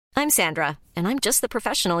I'm Sandra, and I'm just the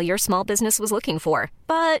professional your small business was looking for.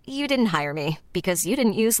 But you didn't hire me because you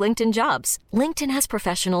didn't use LinkedIn Jobs. LinkedIn has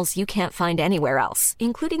professionals you can't find anywhere else,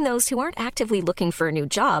 including those who aren't actively looking for a new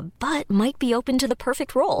job, but might be open to the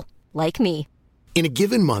perfect role, like me. In a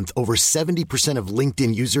given month, over 70% of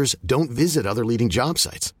LinkedIn users don't visit other leading job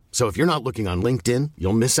sites. So if you're not looking on LinkedIn,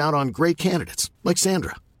 you'll miss out on great candidates like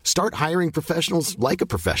Sandra. Start hiring professionals like a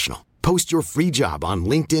professional. Post your free job on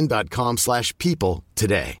linkedin.com/people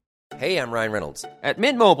today. Hey, I'm Ryan Reynolds. At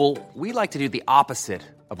Mint Mobile, we like to do the opposite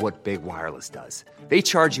of what Big Wireless does. They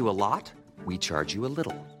charge you a lot, we charge you a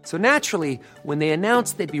little. So naturally, when they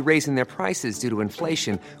announced they'd be raising their prices due to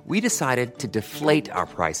inflation, we decided to deflate our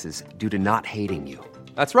prices due to not hating you.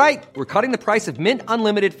 That's right. We're cutting the price of Mint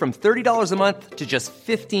Unlimited from $30 a month to just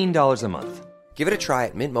 $15 a month. Give it a try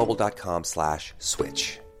at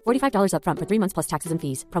mintmobile.com/switch. $45 up front for 3 months plus taxes and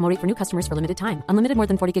fees. Promo rate for new customers for limited time. Unlimited more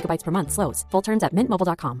than 40 gigabytes per month. Slows full terms at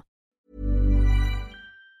mintmobile.com.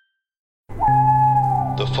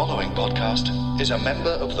 The following podcast is a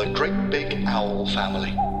member of the Great Big Owl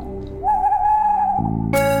family.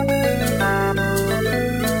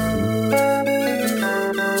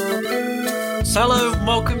 Hello, and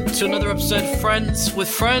welcome to another episode of Friends with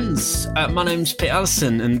Friends. My name's Pete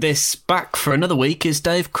Allison, and this back for another week is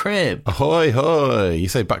Dave Cribb. Ahoy, hoy! You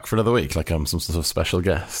say back for another week, like I'm some sort of special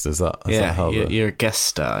guest. Is that how you're a guest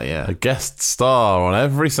star, yeah. A guest star on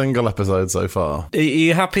every single episode so far. Are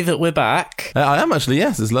you happy that we're back? I am actually,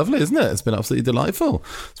 yes. It's lovely, isn't it? It's been absolutely delightful.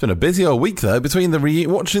 It's been a busy old week, though, between the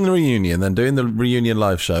watching the reunion, then doing the reunion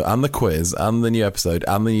live show, and the quiz, and the new episode,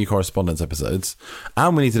 and the new correspondence episodes.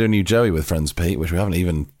 And we need to do a new Joey with Friends, Pete, which we haven't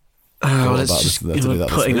even... let's just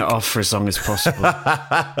putting it off for as long as possible.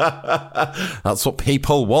 That's what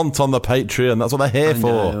people want on the Patreon. That's what they're here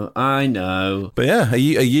for. I know. But yeah, are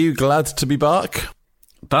you glad to be back?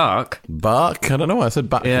 Bark? Bark? I don't know why I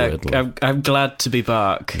said back. Yeah, I'm glad to be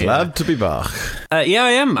back. Glad to be back. Yeah,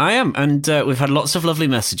 I am. And we've had lots of lovely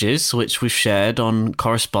messages, which we've shared on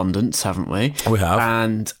correspondence, haven't we? We have.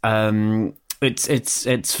 And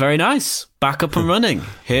it's very nice. Back up and running.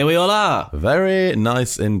 Here we all are. Very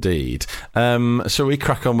nice indeed. Shall we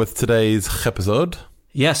crack on with today's episode?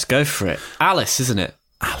 Yes, go for it. Alice, isn't it?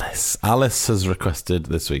 Alice has requested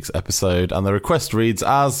this week's episode, and the request reads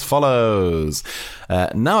as follows.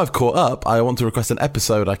 Now I've caught up, I want to request an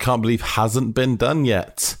episode I can't believe hasn't been done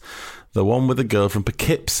yet. The one with the girl from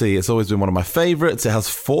Poughkeepsie. It's always been one of my favourites. It has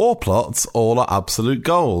 4 plots, all are absolute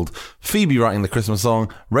gold. Phoebe writing the Christmas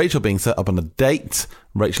song, Rachel being set up on a date,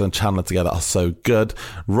 Rachel and Chandler together are so good,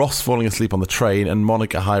 Ross falling asleep on the train, and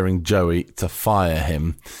Monica hiring Joey to fire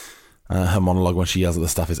him. Her monologue when she yells at the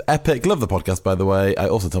staff is epic. Love the podcast, by the way. I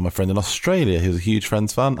also told my friend in Australia who's a huge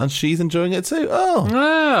Friends fan, and she's enjoying it too.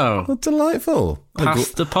 Oh, delightful. Pass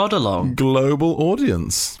the pod along. Global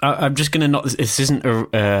audience. I'm just going to this isn't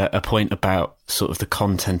a point about sort of the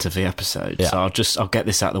content of the episode, so I'll get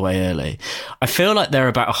this out of the way early. I feel like there are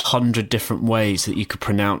about 100 different ways that you could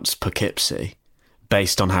pronounce Poughkeepsie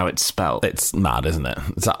based on how it's spelled. It's mad, isn't it?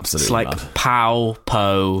 It's absolutely mad. It's like pow,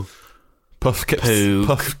 po... Puffkeepsie.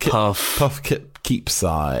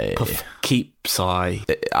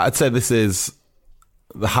 Puffkeepsie. I'd say this is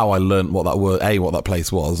how I learnt what that word, A, what that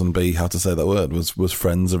place was, and B, how to say that word was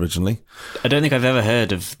Friends originally. I don't think I've ever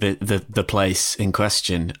heard of the place in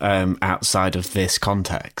question outside of this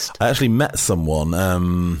context. I actually met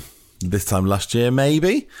someone this time last year,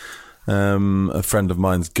 maybe. A friend of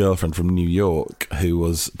mine's girlfriend from New York who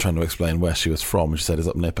was trying to explain where she was from. She said it's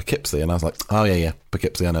up near Poughkeepsie, and I was like, oh yeah,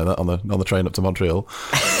 Poughkeepsie, I know that, on the train up to Montreal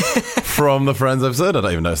from the Friends episode. I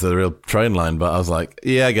don't even know if it's the real train line, but I was like,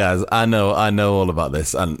 yeah guys, I know all about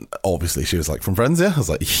this. And obviously she was like, from Friends, yeah? I was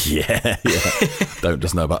like, yeah. Don't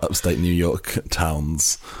just know about upstate New York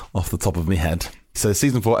towns off the top of my head. So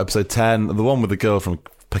season 4 episode 10, the one with the girl from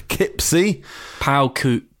Poughkeepsie.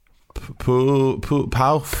 Poughkeepsie.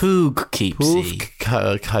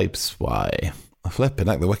 Flipping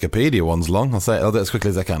heck, the Wikipedia one's long. I'll do it as quickly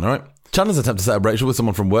as I can, alright? Chandler's attempt to set up Rachel with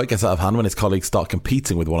someone from work gets out of hand when his colleagues start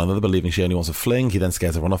competing with one another, believing she only wants a fling. He then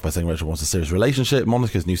scares everyone off by saying Rachel wants a serious relationship.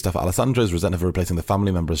 Monica's new staff at Alessandro's resentful for replacing the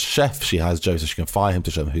family member as chef. She hires Joe so she can fire him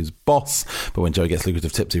to show him who's boss. But when Joe gets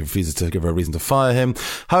lucrative tips, he refuses to give her a reason to fire him.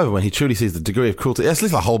 However, when he truly sees the degree of cruelty... It's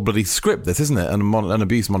like a whole bloody script, this, isn't it? And an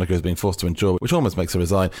abuse Monica is being forced to endure, which almost makes her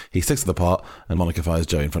resign. He sticks to the part, and Monica fires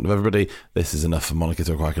Joe in front of everybody. This is enough for Monica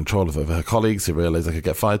to acquire control over her colleagues, who realise they could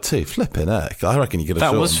get fired too. Flipping heck. I reckon you could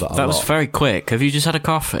have shortened that a lot. That was very quick. Have you just had a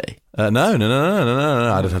coffee?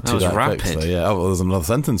 No. I just had two That was Diet Cokes. rapid. So, yeah. Oh, well, there's another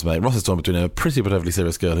sentence, mate. Ross is torn between a pretty but overly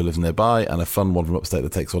serious girl who lives nearby and a fun one from upstate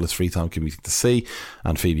that takes all his free time commuting to sea.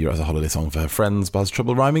 And Phoebe writes a holiday song for her friends but has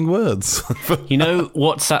trouble rhyming words. You know,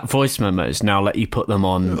 WhatsApp voice memos now let you put them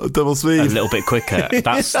on Double speed. a little bit quicker.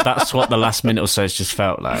 That's what the last minute or so has just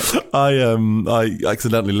felt like. I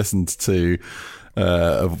accidentally listened to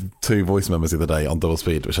two voice memos the other day on double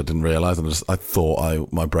speed, which I didn't realise, and I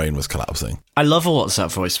thought my brain was collapsing. I love a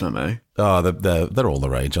WhatsApp voice memo. Oh, they're all the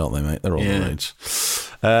rage, aren't they, mate? They're all Yeah. the rage.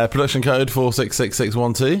 Production code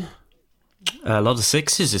 466612. A lot of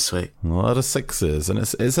sixes this week. A lot of sixes, and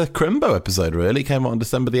it's a Crimbo episode. Really, came out on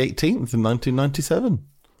December the 18th in 1997.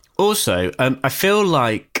 Also, I feel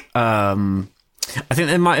like I think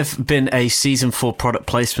there might have been a season 4 product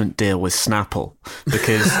placement deal with Snapple,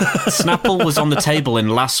 because Snapple was on the table in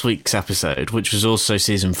last week's episode, which was also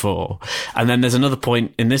season 4. And then there's another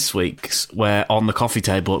point in this week's where on the coffee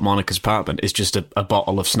table at Monica's apartment is just a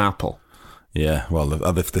bottle of Snapple. Yeah, well,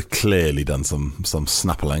 they've clearly done some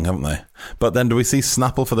snappling, haven't they? But then do we see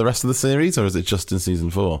Snapple for the rest of the series, or is it just in season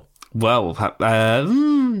 4? Well, we'll have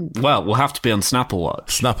to be on Snapple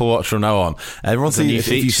Watch. Snapple Watch from now on. Everyone see if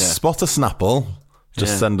you feature. spot a Snapple,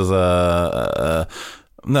 just send us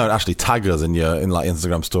tag us in like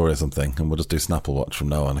Instagram story or something, and we'll just do Snapple Watch from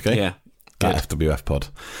now on. Okay? Yeah. At FWF Pod.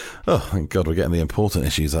 Oh, thank God, we're getting the important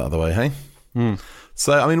issues out of the way. Hey.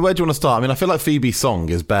 So, I mean, where do you want to start? I mean, I fan like Phoebe's song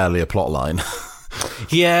is barely a plot line.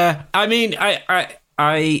 Yeah, I mean,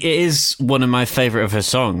 it is one of my favourite of her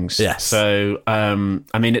songs. Yes. So, I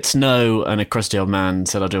mean, it's No, and a crusty old man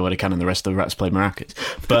said I'll do what I can, and the rest of the rats play maracas.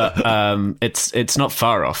 But it's not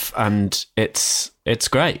far off, and it's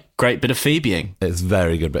great. Great bit of Phoebeing. It's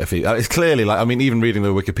very good bit of Phoebe. It's clearly like, I mean, even reading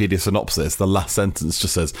the Wikipedia synopsis, the last sentence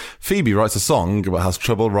just says, Phoebe writes a song but has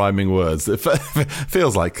trouble rhyming words. It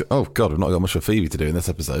feels like, oh God, we've not got much for Phoebe to do in this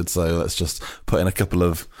episode, so let's just put in a couple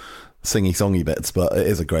of singy-songy bits. But it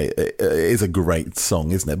is a great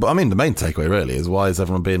song, isn't it? But I mean, the main takeaway really is, why is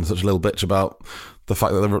everyone being such a little bitch about the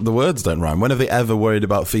fact that the words don't rhyme? When have they ever worried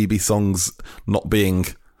about Phoebe songs not being,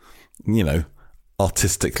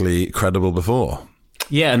 artistically credible before?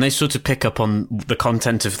 Yeah, and they sort of pick up on the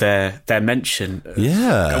content of their mention.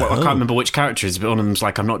 Yeah. I can't remember which character it is, but one of them's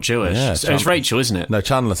like, I'm not Jewish. Yeah, It's Rachel, isn't it? No,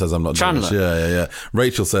 Chandler says I'm not Chandler. Jewish. Yeah.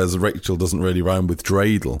 Rachel says Rachel doesn't really rhyme with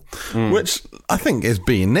dreidel, which I think is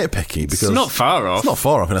being nitpicky, because It's not far off. It's not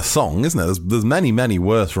far off in a song, isn't it? There's many, many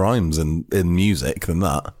worse rhymes in music than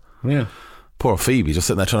that. Yeah. Poor Phoebe just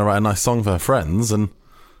sitting there trying to write a nice song for her friends, and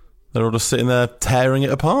they're all just sitting there tearing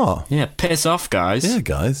it apart. Yeah, piss off, guys. Yeah,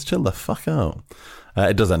 guys, chill the fuck out.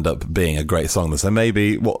 It does end up being a great song, though. So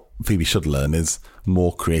maybe what Phoebe should learn is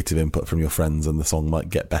more creative input from your friends, and the song might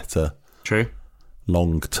get better. True.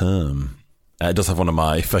 Long term. It does have one of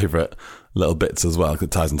my favourite little bits as well. It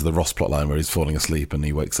ties into the Ross plotline where he's falling asleep and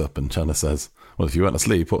he wakes up and Chandler says, well, if you weren't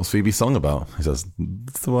asleep, what was Phoebe's song about? He says,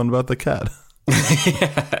 it's the one about the cat.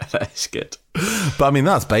 Yeah, that's good. But I mean,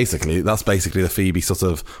 that's basically the Phoebe sort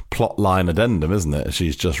of plotline addendum, isn't it?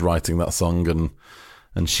 She's just writing that song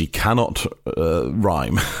and she cannot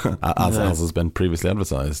rhyme, as has been previously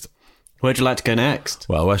advertised. Where'd you like to go next?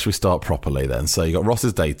 Well, where should we start properly then? So you got Ross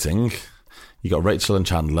is dating, you got Rachel and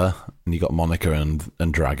Chandler, and you got Monica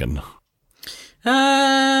and Dragon.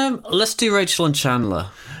 Let's do Rachel and Chandler.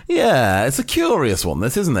 Yeah, it's a curious one,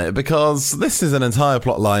 this, isn't it? Because this is an entire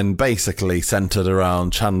plotline basically centred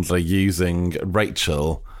around Chandler using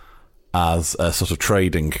Rachel as a sort of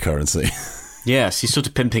trading currency. Yes, he's sort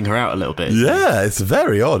of pimping her out a little bit. Yeah, it's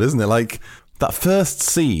very odd, isn't it? Like, that first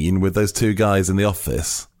scene with those two guys in the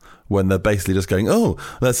office, when they're basically just going, oh,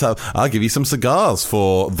 I'll give you some cigars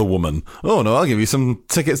for the woman. Oh, no, I'll give you some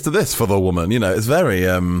tickets to this for the woman. It's very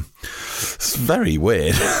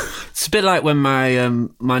weird. It's a bit like when my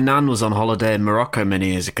nan was on holiday in Morocco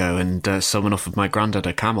many years ago, and someone offered my granddad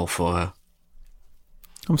a camel for her.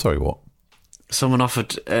 I'm sorry, what? Someone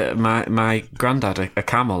offered my granddad a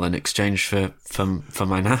camel in exchange for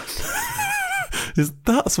my nan.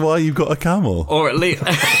 That's why you've got a camel? Or at least,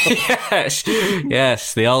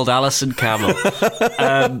 yes, the old Allison camel.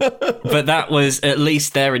 But that was at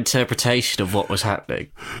least their interpretation of what was happening.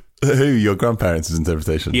 Who? Your grandparents'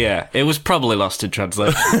 interpretation? Yeah, it was probably lost in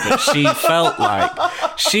translation. But she felt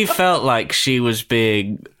like she was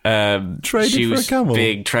being traded for a camel.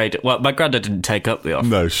 Being traded. Well, my granddad didn't take up the offer.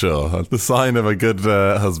 No, sure. The sign of a good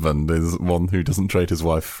husband is one who doesn't trade his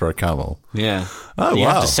wife for a camel. Yeah. Oh, you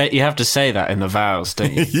wow. You have to say that in the vows,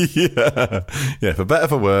 don't you? Yeah. For better,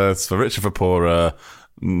 for worse, for richer, for poorer,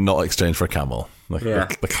 not exchange for a camel.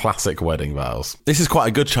 The classic wedding vows. This is quite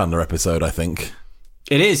a good Chandler episode, I think.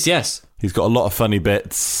 It is, yes. He's got a lot of funny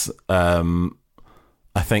bits.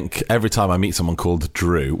 I think every time I meet someone called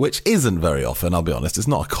Drew, which isn't very often, I'll be honest, it's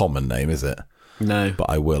not a common name, is it? No. But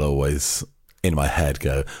I will always, in my head,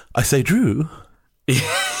 go, I say Drew.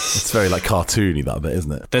 It's very like cartoony, that bit,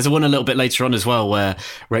 isn't it? There's one a little bit later on as well where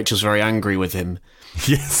Rachel's very angry with him.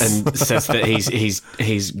 Yes. And says that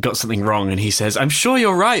he's got something wrong, and he says, I'm sure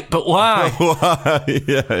you're right, but why?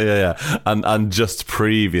 Yeah. And just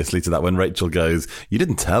previously to that, when Rachel goes, you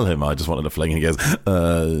didn't tell him I just wanted a fling, and he goes,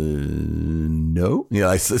 no.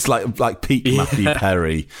 Yeah, it's like peak Matthew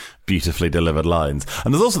Perry, beautifully delivered lines.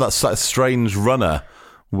 And there's also that strange runner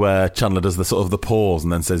where Chandler does the sort of the pause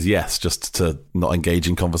and then says yes, just to not engage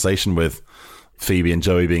in conversation with Phoebe and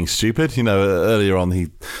Joey being stupid. You know, earlier on,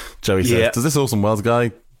 Joey says, does this Orson Welles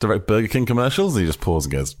guy direct Burger King commercials? And he just pauses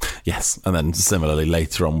and goes, yes. And then similarly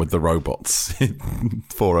later on with the robots,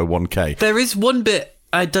 401k. There is one bit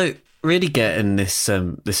I don't really get in this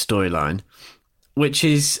storyline, which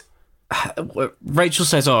is Rachel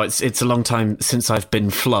says, it's a long time since I've been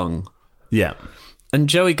flung. Yeah. And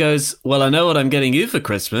Joey goes, well, I know what I'm getting you for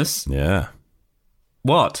Christmas. Yeah.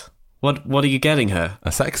 What? What are you getting her?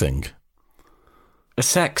 A sexing. A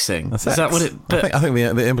sexing? Is that what it... I think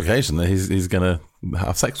the implication that he's going to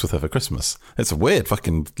have sex with her for Christmas. It's a weird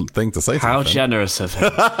fucking thing to say. How generous of him.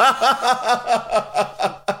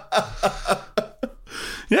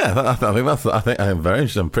 Yeah,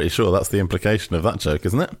 I'm pretty sure that's the implication of that joke,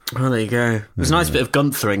 isn't it? Well, there you go. There's a nice bit of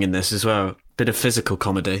Gunthering in this as well. Bit of physical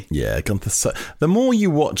comedy. Yeah, Gunther. The more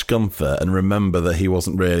you watch Gunther and remember that he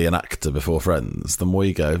wasn't really an actor before Friends, the more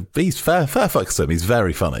you go, he's fair fucks to him. He's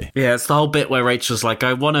very funny. Yeah, it's the whole bit where Rachel's like,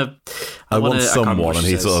 I want someone, and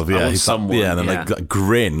he sort of and then like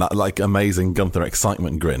grin, like amazing Gunther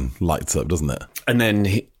excitement grin lights up, doesn't it? And then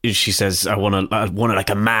she says, I want it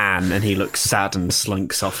like a man, and he looks sad and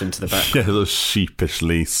slunks off into the back. Yeah, sort of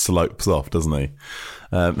sheepishly slopes off, doesn't he?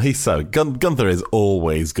 Gunther is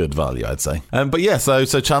always good value, I'd say. But yeah, so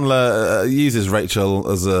Chandler uses Rachel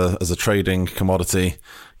as a trading commodity,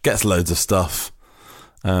 gets loads of stuff.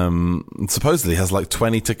 Supposedly has like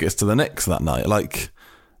 20 tickets to the Knicks that night. Like,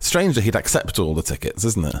 strange that he'd accept all the tickets,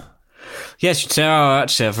 isn't it? Yeah, she'd say, oh,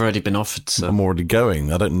 actually, I've already been offered some. I'm already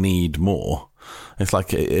going. I don't need more. It's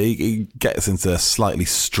like he gets into a slightly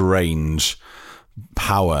strange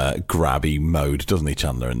power grabby mode, doesn't he,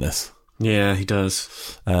 Chandler, in this? Yeah, he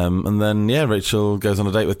does. And then, Rachel goes on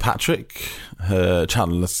a date with Patrick.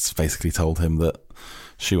 Chandler's basically told him that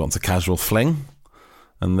she wants a casual fling.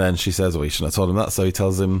 And then she says, well, you shouldn't have told him that. So he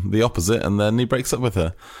tells him the opposite, and then he breaks up with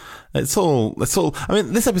her. It's all. I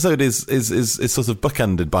mean, this episode is sort of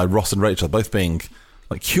bookended by Ross and Rachel both being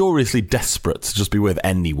like curiously desperate to just be with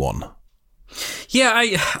anyone. Yeah,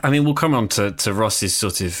 I mean, we'll come on to Ross's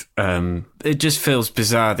sort of... it just feels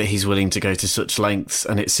bizarre that he's willing to go to such lengths,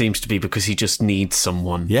 and it seems to be because he just needs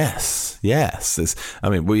someone. Yes. We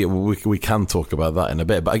can talk about that in a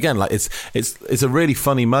bit, but again, like it's a really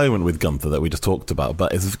funny moment with Gunther that we just talked about,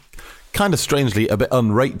 but it's kind of strangely a bit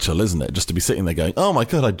un-Rachel, isn't it? Just to be sitting there going, oh my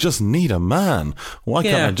God, I just need a man. Why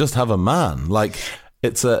can't I just have a man? Like,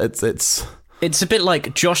 it's a bit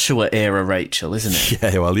like Joshua era Rachel, isn't it?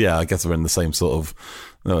 Yeah, well, yeah, I guess we're in the same sort of...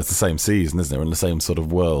 No, it's the same season, isn't it? We're in the same sort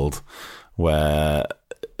of world where...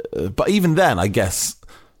 But even then, I guess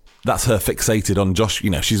that's her fixated on Josh.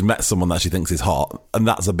 You know, she's met someone that she thinks is hot, and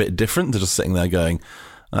that's a bit different to just sitting there going,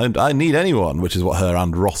 I need anyone, which is what her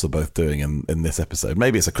and Ross are both doing in this episode.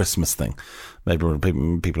 Maybe it's a Christmas thing. Maybe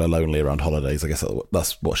when people are lonely around holidays. I guess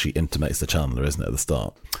that's what she intimates to Chandler, isn't it, at the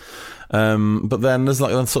start? But then there's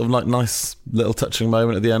like a sort of like nice little touching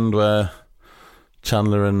moment at the end where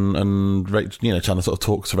Chandler and Rachel, Chandler sort of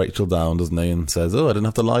talks to Rachel down, doesn't he, and says, "Oh, I didn't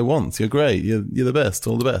have to lie once. You're great. You're the best.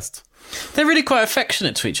 All the best." They're really quite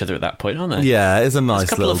affectionate to each other at that point, aren't they? Yeah, it's a nice There's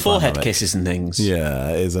a couple little of forehead dynamic. kisses and things. Yeah,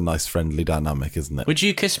 it is a nice friendly dynamic, isn't it? Would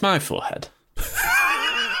you kiss my forehead?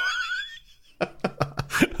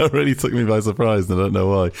 That really took me by surprise, and I don't know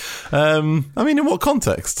why. I mean, in what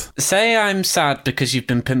context? Say I'm sad because you've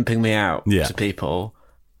been pimping me out to people,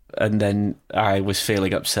 and then I was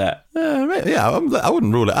feeling upset. I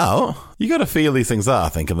wouldn't rule it out. You got to feel these things out, I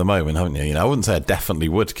think, in the moment, haven't you? I wouldn't say I definitely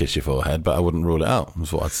would kiss your forehead, but I wouldn't rule it out,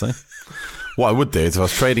 is what I'd say. What I would do is if I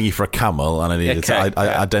was trading you for a camel and I needed to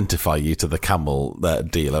identify you to the camel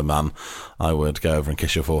dealer man, I would go over and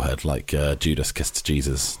kiss your forehead like Judas kissed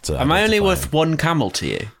Jesus. Am I only worth one camel to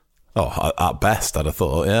you? Oh, at best, I'd have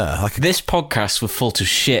thought, yeah. This podcast would fall to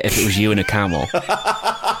shit if it was you and a camel.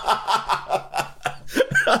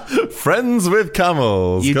 Friends with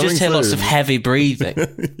camels. You just hear soon. lots of heavy breathing.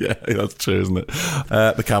 Yeah, that's true, isn't it?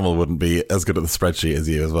 The camel wouldn't be as good at the spreadsheet as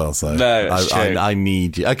you as well. So no, it's true. I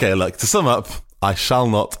need you. Okay, look, to sum up, I shall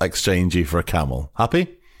not exchange you for a camel. Happy?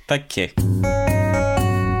 Thank you.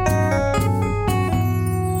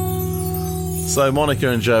 So Monica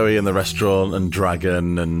and Joey in the restaurant and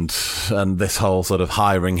Dragon and this whole sort of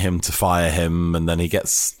hiring him to fire him, and then he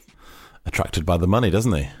gets attracted by the money,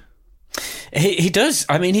 doesn't he? He does.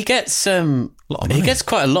 I mean, he gets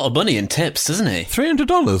quite a lot of money in tips, doesn't he?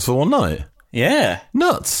 $300 for one night. Yeah,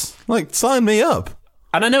 nuts! Like, sign me up.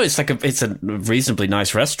 And I know it's a reasonably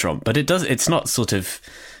nice restaurant, but it's not sort of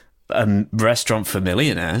a restaurant for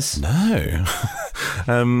millionaires. No.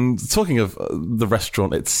 Talking of the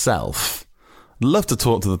restaurant itself, I'd love to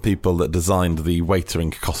talk to the people that designed the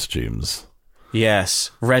waitering costumes. Yes,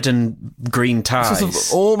 red and green ties. Sort of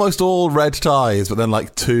almost all red ties, but then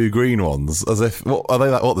like 2 green ones. As if, are they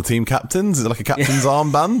like the team captains? Is it like a captain's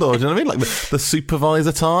armband, or do you know what I mean? Like the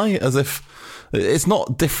supervisor tie, as if it's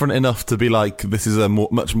not different enough to be like this is a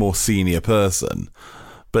much more senior person.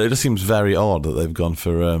 But it just seems very odd that they've gone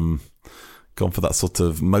for that sort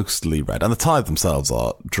of mostly red. And the ties themselves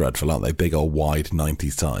are dreadful, aren't they? Big old wide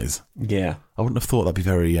 90s ties. Yeah, I wouldn't have thought that'd be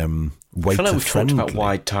very waiter-friendly. I feel like we've talked about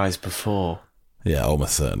wide ties before. Yeah,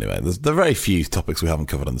 almost certainly. There are very few topics we haven't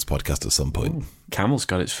covered on this podcast at some point. Ooh, Camel's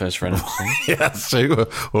got its first red episode. Yeah, that's true.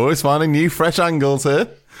 We're always finding new, fresh angles here.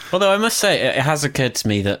 Although I must say, it has occurred to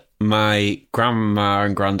me that my grandma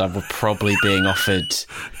and granddad were probably being offered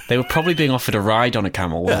a ride on a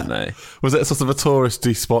camel, weren't they? Was it sort of a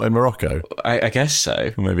touristy spot in Morocco? I guess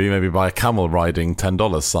so. Maybe by a camel riding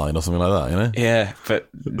 $10 sign or something like that, you know? Yeah, but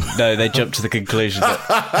no, they jumped to the conclusion that...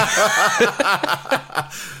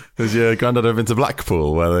 Has your granddad ever been to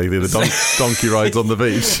Blackpool, where they do the donkey rides on the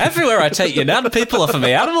beach? Everywhere I take you now, people offer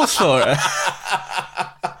me animals for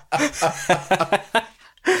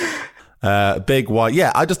it. Big wide,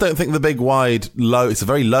 yeah. I just don't think the big wide low. It's a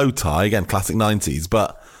very low tie, again, classic 90s.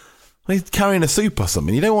 But when he's carrying a soup or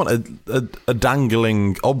something, you don't want a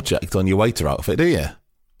dangling object on your waiter outfit, do you?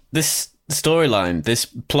 This storyline, this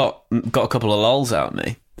plot, got a couple of lulls out of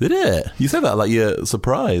me. Did it? You said that like you're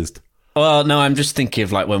surprised. Well, no, I'm just thinking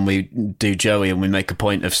of like when we do Joey and we make a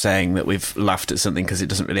point of saying that we've laughed at something because it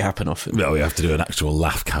doesn't really happen often. No, we have to do an actual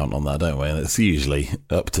laugh count on that, don't we? And it's usually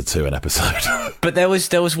up to 2 an episode. But there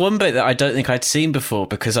was one bit that I don't think I'd seen before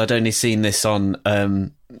because I'd only seen this on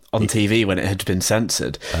TV when it had been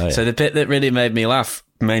censored. Oh, yeah. So the bit that really made me laugh,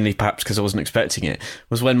 mainly perhaps because I wasn't expecting it,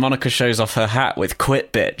 was when Monica shows off her hat with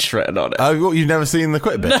 "Quit Bitch" written on it. Oh, you've never seen the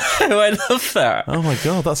 "Quit Bitch"? No, I love that. Oh my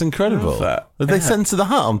God, that's incredible. Did they censor the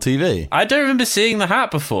hat on TV? I don't remember seeing the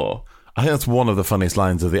hat before. I think that's one of the funniest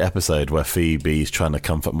lines of the episode where Phoebe's trying to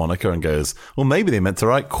comfort Monica and goes, well, maybe they meant to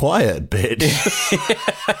write "quiet, bitch."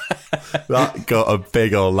 That got a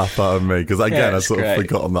big old laugh out of me because, again, I sort of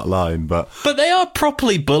forgotten that line. But they are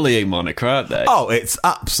properly bullying Monica, aren't they? Oh, it's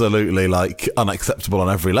absolutely like unacceptable on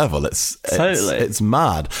every level. It's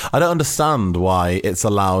mad. I don't understand why it's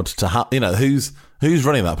allowed to happen. You know, who's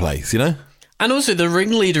running that place, you know? And also, the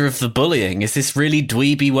ringleader of the bullying is this really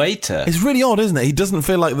dweeby waiter. It's really odd, isn't it? He doesn't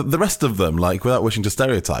feel like the rest of them, like, without wishing to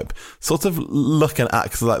stereotype, sort of look and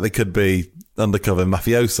act like they could be undercover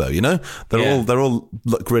mafioso, you know? They're all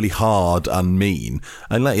look really hard and mean.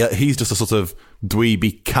 And like, he's just a sort of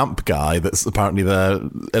dweeby camp guy that's apparently their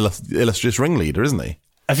illustrious ringleader, isn't he?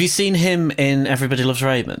 Have you seen him in Everybody Loves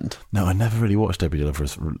Raymond? No, I never really watched Everybody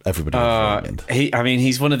Loves Raymond.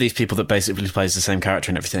 He's one of these people that basically plays the same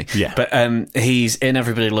character and everything. Yeah. But he's in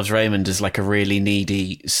Everybody Loves Raymond as like a really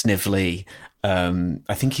needy, snivelly...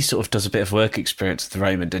 I think he sort of does a bit of work experience with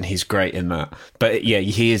Raymond, and he's great in that. But yeah,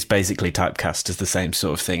 he is basically typecast as the same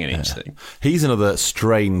sort of thing in each thing. He's another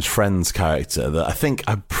strange Friends character that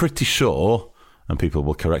I'm pretty sure, and people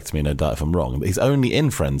will correct me no doubt if I'm wrong, but he's only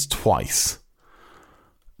in Friends twice.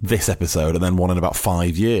 This episode and then one in about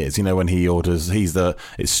 5 years. You know, when he orders,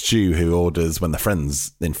 it's Stu who orders, when they're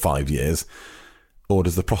friends in 5 years,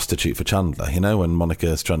 orders the prostitute for Chandler, you know, when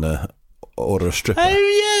Monica's trying to order a stripper.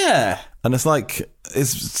 Oh, yeah. And it's like,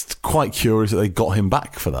 it's quite curious that they got him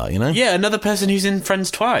back for that, you know? Yeah, another person who's in Friends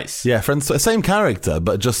twice. Yeah, Friends, same character,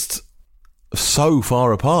 but just so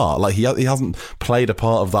far apart. Like, he hasn't played a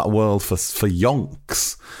part of that world for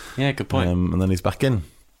yonks. Yeah, good point. And then he's back in.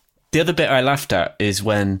 The other bit I laughed at is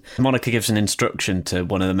when Monica gives an instruction to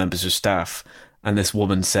one of the members of staff, and this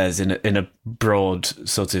woman says in a broad,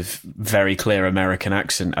 sort of very clear American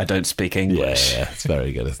accent, "I don't speak English." Yeah, it's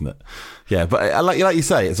very good, isn't it? Yeah, but like you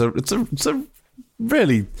say, it's a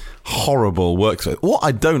really horrible work. What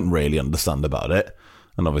I don't really understand about it,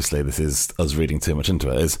 and obviously this is us reading too much into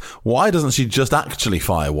it, is why doesn't she just actually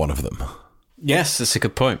fire one of them? Yes, that's a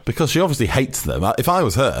good point. Because she obviously hates them. If I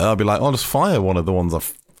was her, I'd be like, I'll just fire one of the ones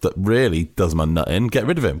that really does my nut in. Get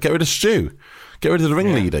rid of him. Get rid of Stu. Get rid of the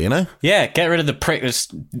ringleader, you know? Yeah, get rid of the prick that's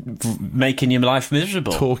making your life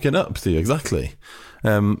miserable. Talking up to you, exactly.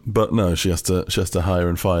 But no, she has to hire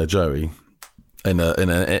and fire Joey. in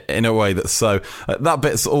a way that's so that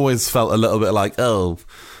bit's always felt a little bit like, oh,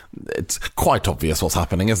 it's quite obvious what's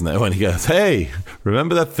happening, isn't it? When he goes, hey,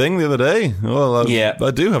 remember that thing the other day? Well,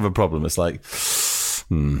 I do have a problem. It's like,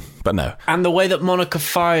 but no. And the way that Monica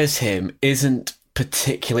fires him isn't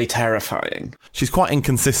particularly terrifying. She's quite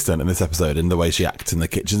inconsistent in this episode in the way she acts in the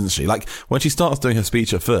kitchen, isn't she? Like, when she starts doing her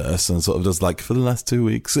speech at first and sort of does like, for the last 2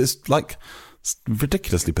 weeks, it's like, it's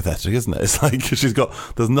ridiculously pathetic, isn't it? It's like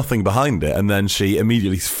there's nothing behind it, and then she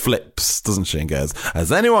immediately flips, doesn't she, and goes,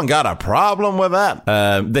 has anyone got a problem with that?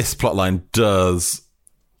 This plotline does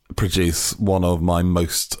produce one of my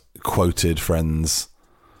most quoted Friends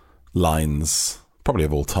lines, probably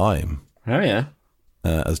of all time. Oh, yeah.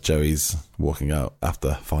 As Joey's walking out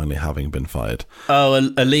after finally having been fired. Oh,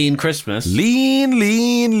 a lean Christmas. Lean,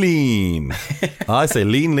 lean, lean. I say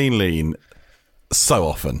lean, lean, lean so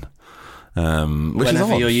often.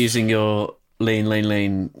 Whenever you're using your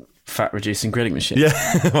lean, fat reducing grilling machine.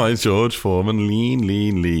 Yeah, my George Foreman, lean,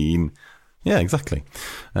 lean, lean. Yeah, exactly.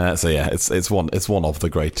 So yeah, it's one of the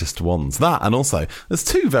greatest ones. That, and also there's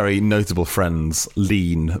two very notable Friends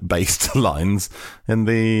lean based lines in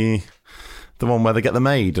the one where they get the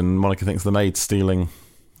maid and Monica thinks the maid's stealing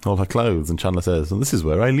all her clothes, and Chandler says, "And this is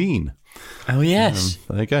where I lean." Oh yes,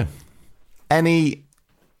 there you go. Any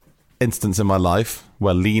instance in my life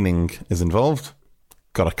where leaning is involved,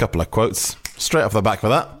 got a couple of quotes straight off the back for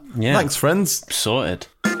that. Yeah. Thanks, Friends. Sorted.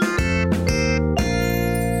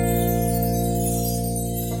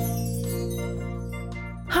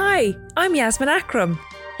 Hi, I'm Yasmin Akram,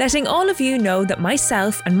 letting all of you know that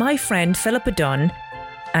myself and my friend Philippa Dunn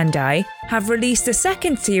and I have released the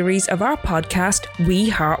second series of our podcast, We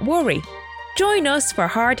Heart Worry. Join us for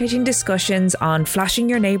hard-hitting discussions on flashing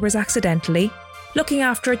your neighbours accidentally, looking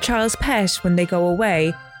after a child's pet when they go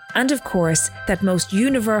away, and of course, that most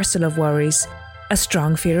universal of worries, a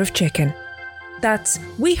strong fear of chicken. That's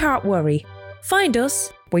We Heart Worry. Find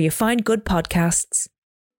us where you find good podcasts.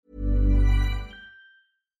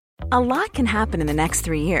 A lot can happen in the next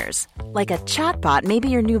 3 years. Like a chatbot may be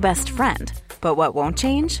your new best friend. But what won't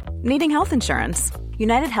change? Needing health insurance.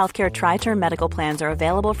 United Healthcare Tri-Term Medical Plans are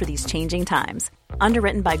available for these changing times.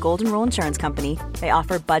 Underwritten by Golden Rule Insurance Company, they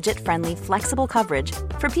offer budget-friendly, flexible coverage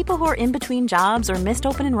for people who are in between jobs or missed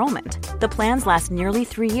open enrollment. The plans last nearly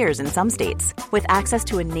 3 years in some states, with access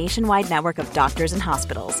to a nationwide network of doctors and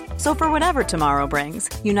hospitals. So for whatever tomorrow brings,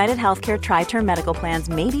 United Healthcare Tri-Term Medical Plans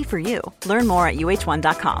may be for you. Learn more at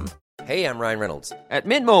uh1.com. Hey, I'm Ryan Reynolds. At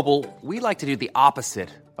Mint Mobile, we like to do the opposite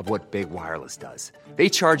of what Big Wireless does. They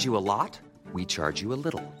charge you a lot, we charge you a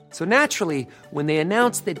little. So naturally, when they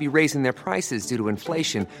announced they'd be raising their prices due to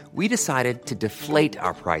inflation, we decided to deflate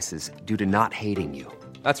our prices due to not hating you.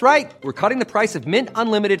 That's right. We're cutting the price of Mint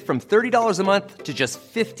Unlimited from $30 a month to just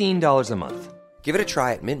 $15 a month. Give it a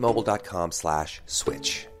try at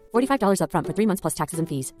mintmobile.com/switch. $45 up front for 3 months plus taxes and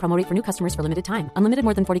fees. Promo rate for new customers for limited time. Unlimited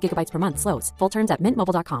more than 40 gigabytes per month. Slows full terms at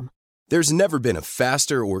mintmobile.com. There's never been a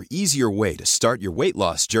faster or easier way to start your weight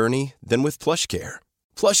loss journey than with PlushCare.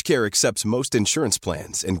 PlushCare accepts most insurance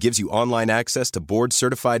plans and gives you online access to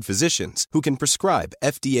board-certified physicians who can prescribe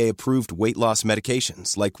FDA-approved weight loss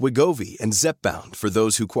medications like Wegovy and Zepbound for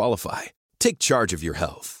those who qualify. Take charge of your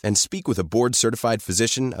health and speak with a board-certified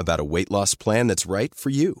physician about a weight loss plan that's right for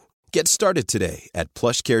you. Get started today at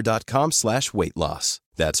plushcare.com/weight-loss.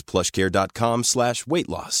 That's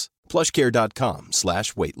plushcare.com/weight-loss.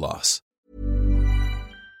 plushcare.com/weight-loss.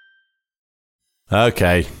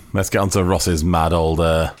 Okay, let's get on to Ross's mad old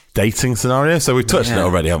dating scenario. So we've touched on it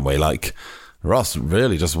already, haven't we? Like, Ross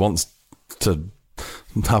really just wants to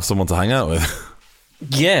have someone to hang out with.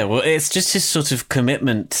 Yeah, well, it's just his sort of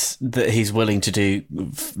commitment that he's willing to do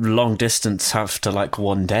long distance after like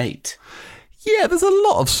one date. Yeah, there's a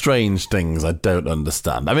lot of strange things I don't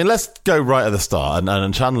understand. I mean, let's go right at the start,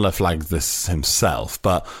 and Chandler flags this himself,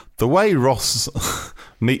 but the way Ross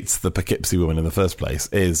meets the Poughkeepsie woman in the first place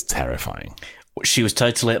is terrifying. She was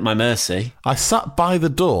totally at my mercy. I sat by the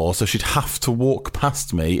door so she'd have to walk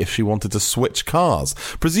past me if she wanted to switch cars.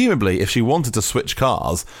 Presumably, if she wanted to switch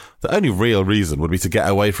cars, the only real reason would be to get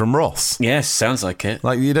away from Ross. Yes, sounds like it.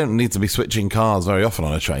 Like, you don't need to be switching cars very often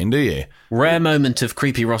on a train, do you? Rare moment of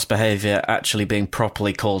creepy Ross behaviour actually being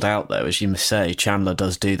properly called out, though, as you must say. Chandler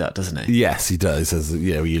does do that, doesn't he? Yes, he does. He says,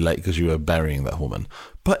 yeah, were you late because you were burying that woman?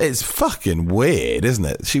 But it's fucking weird, isn't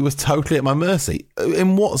it? She was totally at my mercy.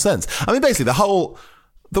 In what sense? I mean, basically,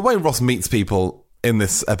 the way Ross meets people in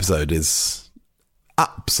this episode is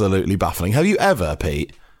absolutely baffling. Have you ever,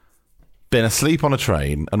 Pete, been asleep on a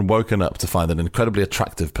train and woken up to find an incredibly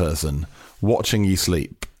attractive person watching you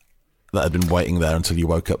sleep that had been waiting there until you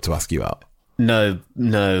woke up to ask you out? No,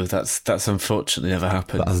 that's unfortunately never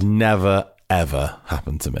happened. That has never, ever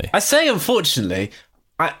happened to me. I say, unfortunately,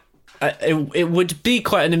 it would be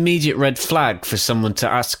quite an immediate red flag for someone to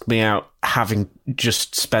ask me out having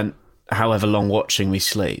just spent however long watching me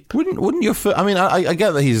sleep. Wouldn't your I mean, I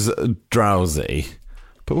get that he's drowsy,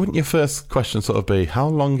 but wouldn't your first question sort of be, how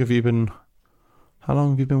long have you been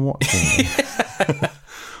watching me?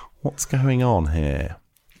 What's going on here?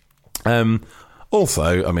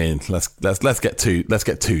 Also, I mean, let's get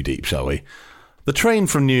too deep, shall we? The train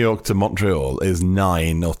from New York to Montreal is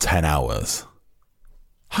 9 or 10 hours.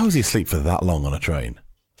 How does he sleep for that long on a train?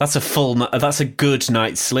 That's a good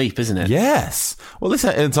night's sleep, isn't it? Yes. Well, this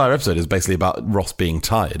entire episode is basically about Ross being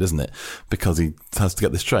tired, isn't it? Because he has to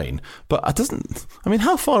get this train. But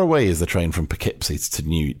how far away is the train from Poughkeepsie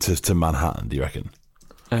to Manhattan, do you reckon?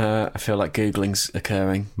 I feel like Googling's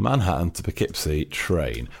occurring. Manhattan to Poughkeepsie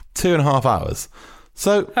train. 2.5 hours.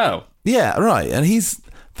 So, oh. Yeah, right. And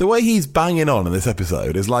the way he's banging on in this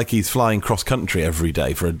episode is like he's flying cross-country every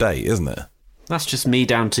day for a date, isn't it? That's just me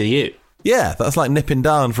down to you. Yeah, that's like nipping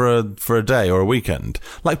down for a day or a weekend.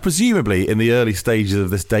 Like, presumably, in the early stages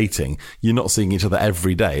of this dating, you're not seeing each other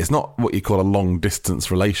every day. It's not what you call a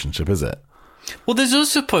long-distance relationship, is it? Well, there's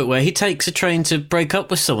also a point where he takes a train to break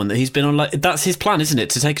up with someone that he's been on, that's his plan, isn't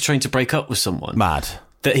it? To take a train to break up with someone. Mad.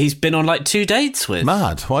 That he's been on, 2 dates with.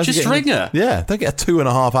 Mad. Why just ring her. Yeah, don't get a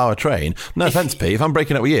 2.5 hour train. No offence, Pete. If I'm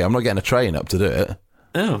breaking up with you, I'm not getting a train up to do it.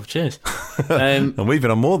 Oh, cheers. And we've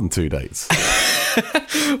been on more than 2 dates.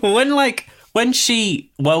 Well, when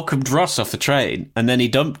she welcomed Ross off the train and then he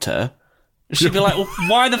dumped her, she'd be like, well,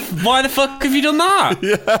 why the fuck have you done that?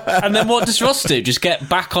 Yeah. And then what does Ross do? Just get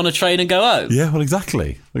back on a train and go home? Yeah, well,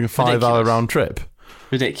 exactly. Like a 5-hour round trip.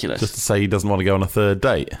 Ridiculous. Just to say he doesn't want to go on a third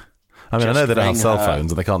date. I mean, I know they don't have cell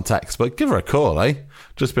phones and they can't text, but give her a call, eh?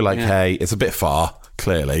 Just be like, hey, it's a bit far,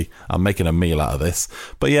 clearly. I'm making a meal out of this.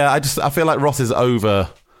 But yeah, I feel like Ross is over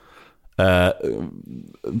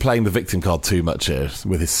playing the victim card too much here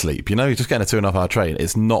with his sleep. You know, he's just getting a 2.5 hour train.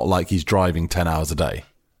 It's not like he's driving 10 hours a day.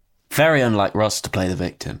 Very unlike Ross to play the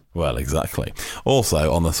victim. Well, exactly.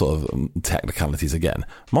 Also, on the sort of technicalities again,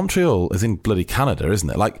 Montreal is in bloody Canada, isn't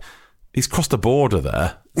it? Like, he's crossed a border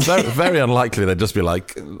there. Very, very unlikely they'd just be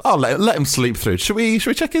like, oh, let him sleep through. Should we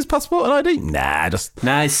check his passport and ID? Nah,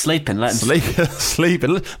 he's sleeping. Let him sleep.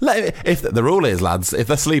 If the rule is, lads, if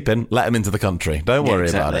they're sleeping, let them into the country. Don't worry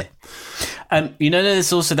about it.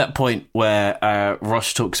 There's also that point where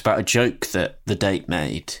Ross talks about a joke that the date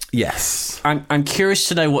made. Yes. I'm curious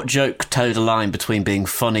to know what joke towed a line between being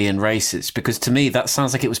funny and racist, because to me that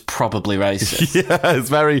sounds like it was probably racist. Yeah, it's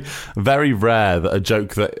very, very rare that a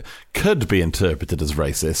joke that could be interpreted as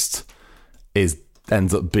racist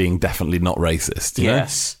ends up being definitely not racist.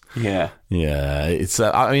 Yes. Yeah. Yeah. It's.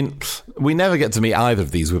 I mean, we never get to meet either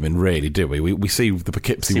of these women, really, do we? We see the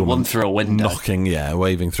Poughkeepsie woman one through a window,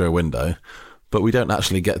 waving through a window, but we don't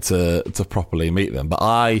actually get to properly meet them.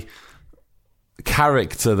 But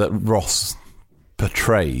character that Ross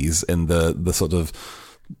portrays in the sort of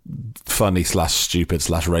funny / stupid /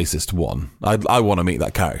 racist one, I want to meet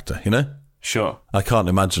that character. You know. Sure. I can't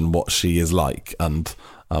imagine what she is like, and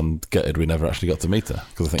I'm gutted we never actually got to meet her.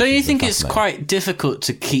 Don't you think it's quite difficult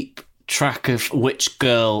to keep track of which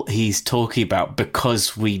girl he's talking about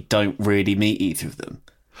because we don't really meet either of them?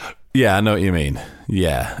 Yeah, I know what you mean.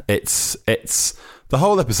 Yeah, it's the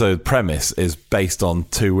whole episode premise is based on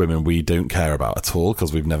 2 women we don't care about at all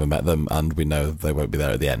because we've never met them and we know they won't be there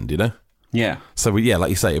at the end, you know? Yeah. So, like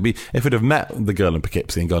you say, if we'd have met the girl in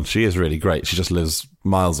Poughkeepsie and gone, she is really great, she just lives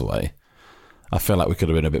miles away, I feel like we could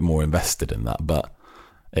have been a bit more invested in that, but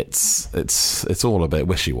it's all a bit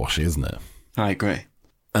wishy-washy, isn't it? I agree.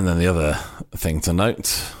 And then the other thing to note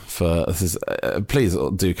for this is, please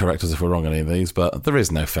do correct us if we're wrong on any of these, but there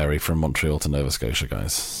is no ferry from Montreal to Nova Scotia,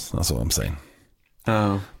 guys. That's all I'm saying.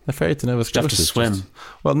 Oh. The ferry to Nova Scotia. You have to swim.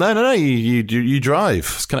 Well, no. You drive.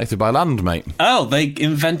 It's connected by land, mate. Oh, they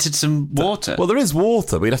invented some water. Well, there is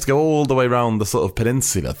water, but you'd have to go all the way around the sort of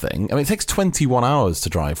peninsula thing. I mean, it takes 21 hours to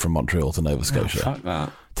drive from Montreal to Nova Scotia. Oh, fuck that.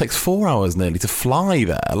 It takes 4 hours nearly to fly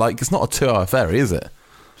there. Like, it's not a 2-hour ferry, is it?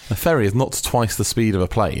 A ferry is not twice the speed of a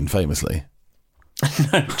plane, famously.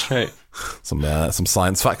 No, true. Some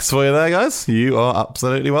science facts for you there, guys. You are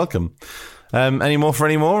absolutely welcome. Any more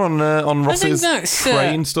on Ross's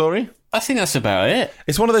train story? I think that's about it.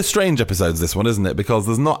 It's one of those strange episodes, this one, isn't it? Because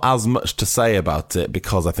there's not as much to say about it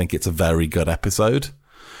because I think it's a very good episode.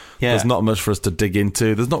 Yeah. There's not much for us to dig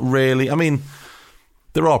into. There's not really... I mean,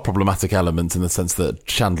 there are problematic elements in the sense that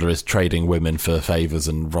Chandler is trading women for favours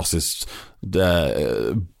and Ross is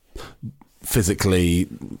physically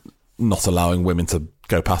not allowing women to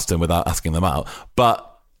go past him without asking them out.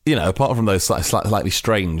 But you know, apart from those slightly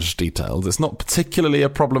strange details, it's not particularly a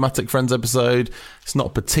problematic Friends episode. It's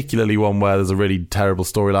not particularly one where there's a really terrible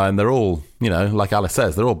storyline. They're all, you know, like Alice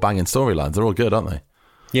says, they're all banging storylines. They're all good, aren't they?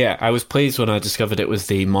 Yeah, I was pleased when I discovered it was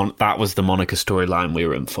that was the Monica storyline we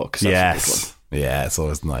were in for. That's yes. a big one. Yeah, it's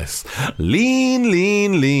always nice.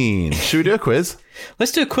 Lean. Should we do a quiz?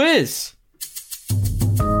 Let's do a quiz.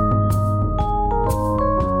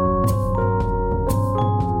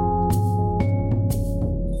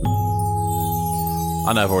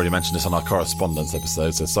 I know I've already mentioned this on our correspondence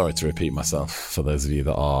episode, so sorry to repeat myself for those of you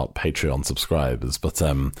that are Patreon subscribers. But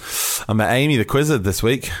I met Amy, the quizzer, this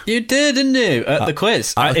week. You did, didn't you? At the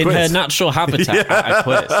quiz. In her natural habitat at a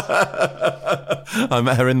quiz. I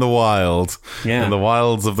met her in the wild. Yeah. In the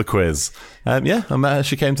wilds of the quiz. I met her.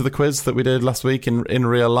 She came to the quiz that we did last week in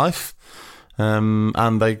real life.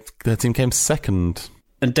 And their team came second.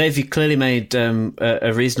 And Dave, you clearly made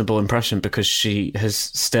a reasonable impression because she has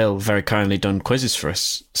still very kindly done quizzes for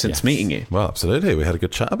us since meeting you. Well, absolutely. We had a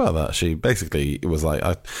good chat about that. She basically was like,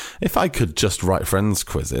 if I could just write Friends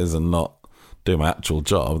quizzes and not do my actual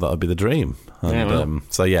job, that would be the dream. And,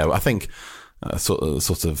 I think sort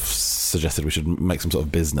of suggested we should make some sort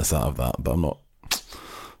of business out of that, but I'm not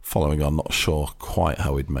following on, not sure quite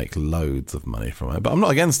how we'd make loads of money from it. But I'm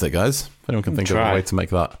not against it, guys. If anyone can think of a way to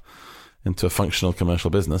make that into a functional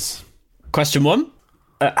commercial business. Question 1.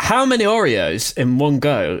 How many Oreos in one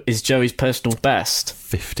go is Joey's personal best?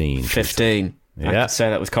 15. 15. Yeah. I can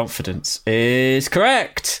say that with confidence. Is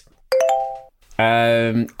correct.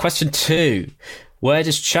 Question 2. Where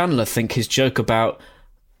does Chandler think his joke about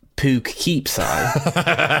Poughkeepsie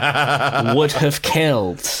would have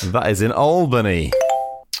killed? That is in Albany.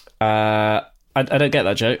 I don't get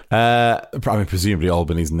that joke. Presumably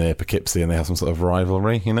Albany's near Poughkeepsie and they have some sort of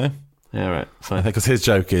rivalry, you know? Yeah, right, fine. I think because his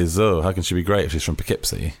joke is, how can she be great if she's from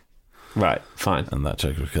Poughkeepsie? Right, fine. And that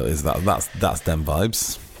joke is that's them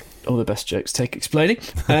vibes. All the best jokes take explaining.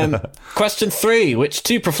 Question 3. Which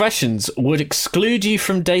 2 professions would exclude you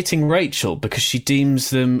from dating Rachel because she deems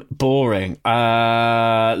them boring?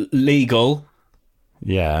 Legal.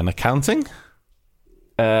 Yeah, and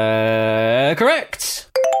Correct.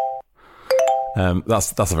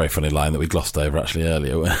 That's a very funny line that we glossed over actually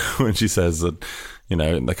earlier when she says that, you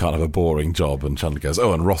know, they can't have a boring job, and Chandler goes,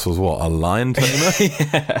 and Ross was what, a lion tamer?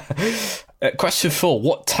 Yeah. Question 4.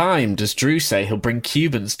 What time does Drew say he'll bring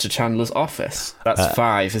Cubans to Chandler's office? That's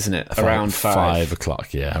 5, isn't it? Around 5. 5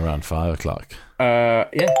 o'clock, yeah, around 5 o'clock.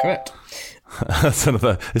 Yeah, correct. That's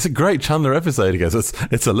another. It's a great Chandler episode. He goes,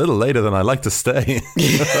 it's a little later than I like to stay.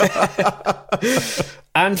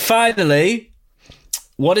 And finally,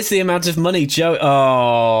 what is the amount of money Joey...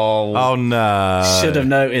 Oh, no. Should have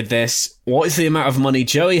noted this. What is the amount of money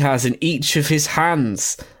Joey has in each of his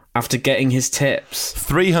hands after getting his tips?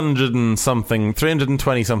 $320 something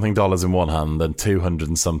in one hand and 200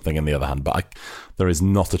 and something in the other hand. But there is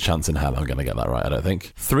not a chance in hell I'm going to get that right, I don't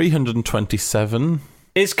think. 327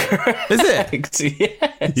 is correct. Is it?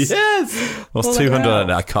 Yes. What's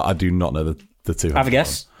 200? I do not know the 200. Have a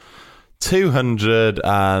guess.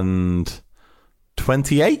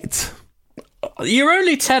 228? You're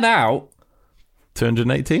only 10 out.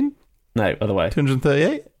 218? No, other way.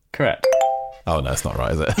 238? Correct. Oh, no, it's not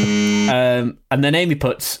right, is it? And then Amy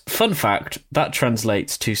puts, fun fact, that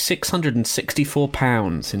translates to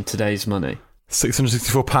 £664 in today's money.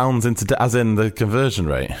 £664 as in the conversion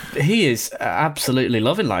rate? He is absolutely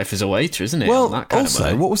loving life as a waiter, isn't he? Well, that kind also, of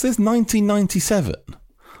money. what was this, 1997?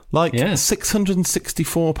 Like, yeah.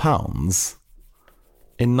 £664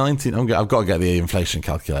 in 19... I've got to get the inflation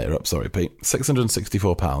calculator up, sorry, Pete.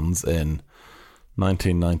 £664 in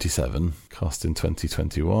 1997, cost in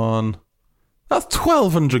 2021... That's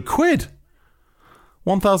 1,200 quid.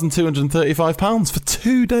 £1,235 for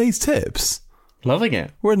 2 days tips. Loving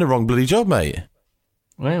it. We're in the wrong bloody job, mate.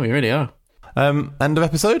 Well, we really are. End of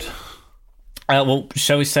episode? Well,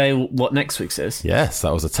 shall we say what next week's is? Yes,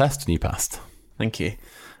 that was a test and you passed. Thank you.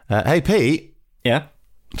 Hey, Pete. Yeah?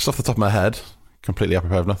 Just off the top of my head, completely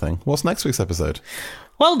apropos of nothing. What's next week's episode?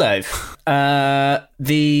 Well, Dave,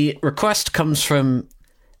 the request comes from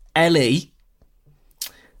Ellie.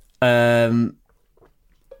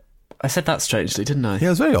 I said that strangely, didn't I? Yeah, it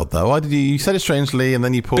was very odd though. Why did you said it strangely and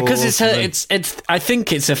then you paused? Because it's her. It's. I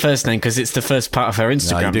think it's her first name because it's the first part of her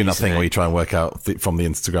Instagram. No, you do nothing where you try and work out from the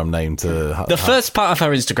Instagram name to the first part of her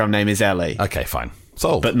Instagram name is Ellie. Okay, fine,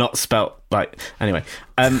 solved. But not spelt like. Anyway,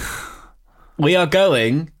 we are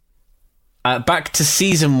going back to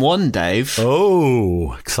season 1, Dave.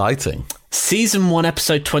 Oh, exciting! Season 1,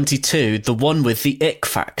 episode 22, the one with the ick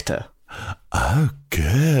factor. Oh,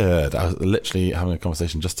 good. I was literally having a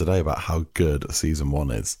conversation just today about how good season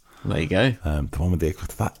 1 is. There you go. The one with the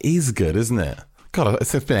equator. That is good, isn't it? God,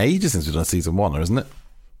 it's been ages since we've done season 1, isn't it?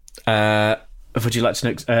 Would you like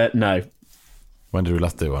to know? No. When did we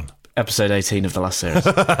last do one? Episode 18 of the last series.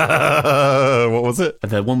 What was it?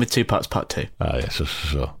 The one with 2 parts, part 2. Oh, yeah,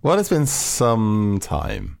 sure. Well, it's been some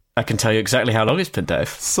time. I can tell you exactly how long it's been,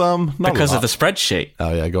 Dave. Because of the spreadsheet.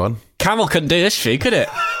 Oh, yeah, go on. Camel couldn't do this for you, could it?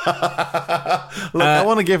 Look, I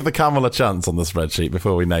want to give the camel a chance on the spreadsheet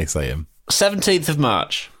before we naysay him. 17th of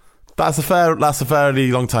March. That's a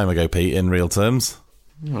fairly long time ago, Pete, in real terms.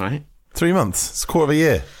 All right. 3 months. It's a quarter of a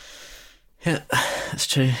year. Yeah, that's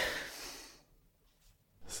true.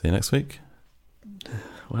 See you next week.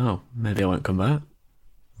 Well, maybe I won't come back.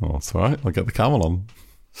 Oh, it's all right. I'll get the camel on.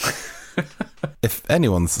 If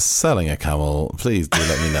anyone's selling a camel, please do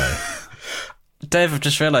let me know. Dave, I've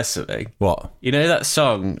just realised something. What? You know that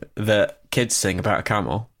song that kids sing about a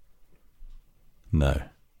camel? No.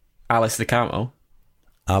 Alice the Camel.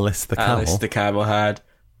 Alice the Camel? Alice the Camel had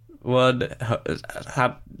one...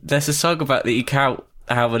 There's a song about that you count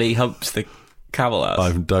how many humps the camel has.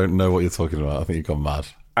 I don't know what you're talking about. I think you've gone mad.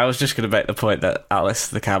 I was just going to make the point that Alice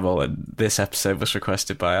the Camel and this episode was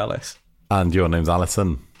requested by Alice. And your name's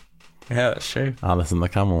Alison. Yeah, that's true. Alison the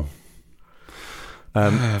Camel.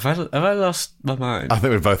 Have I lost my mind? I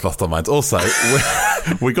think we've both lost our minds. Also,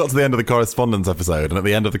 we got to the end of the correspondence episode, and at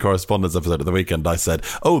the end of the correspondence episode at the weekend, I said,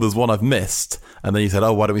 oh, there's one I've missed. And then you said,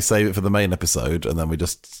 oh, why don't we save it for the main episode? And then we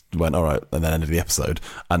just went, all right, and then ended the episode.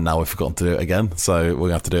 And now we've forgotten to do it again. So we're going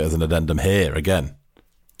to have to do it as an addendum here again.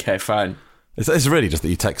 Okay, fine. It's really just that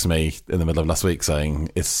you text me in the middle of last week saying,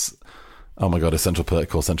 oh my God, is Central Perk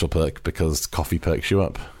called Central Perk because coffee perks you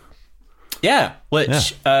up? Yeah,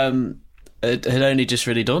 which... It had only just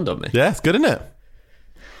really dawned on me. Yeah, it's good, isn't it?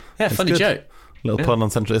 Yeah, it's funny good. Joke. Little pun on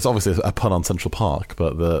Central. It's obviously a pun on Central Park,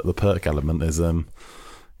 but the perk element is,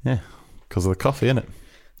 because of the coffee, isn't it?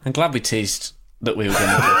 I'm glad we teased that we were going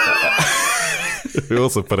to talk about that. We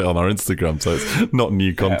also put it on our Instagram, so it's not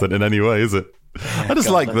new content in any way, is it? Yeah, I just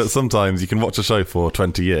like that sometimes you can watch a show for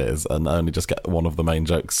 20 years and only just get one of the main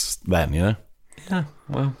jokes then, you know? Yeah,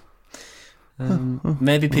 well,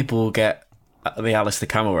 maybe people will get the Alice the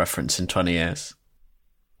Camel reference in 20 years.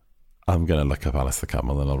 I'm going to look up Alice the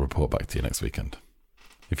Camel and I'll report back to you next weekend.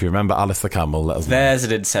 If you remember Alice the Camel, let us know. There's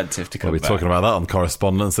an incentive to come back. We'll be talking about that on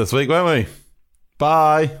correspondence this week, won't we?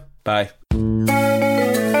 Bye. Bye.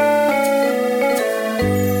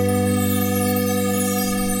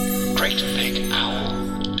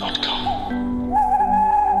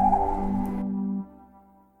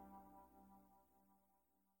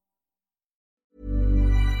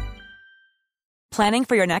 Planning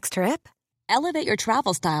for your next trip? Elevate your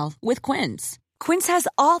travel style with Quince. Quince has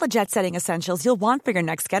all the jet-setting essentials you'll want for your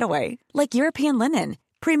next getaway, like European linen,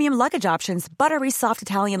 premium luggage options, buttery soft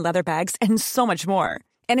Italian leather bags, and so much more.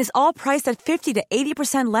 And is all priced at 50 to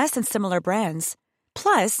 80% less than similar brands.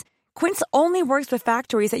 Plus, Quince only works with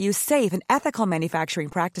factories that use safe and ethical manufacturing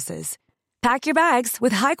practices. Pack your bags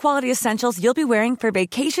with high-quality essentials you'll be wearing for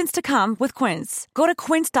vacations to come with Quince. Go to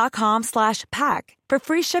quince.com/pack for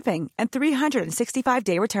free shipping and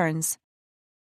 365-day returns.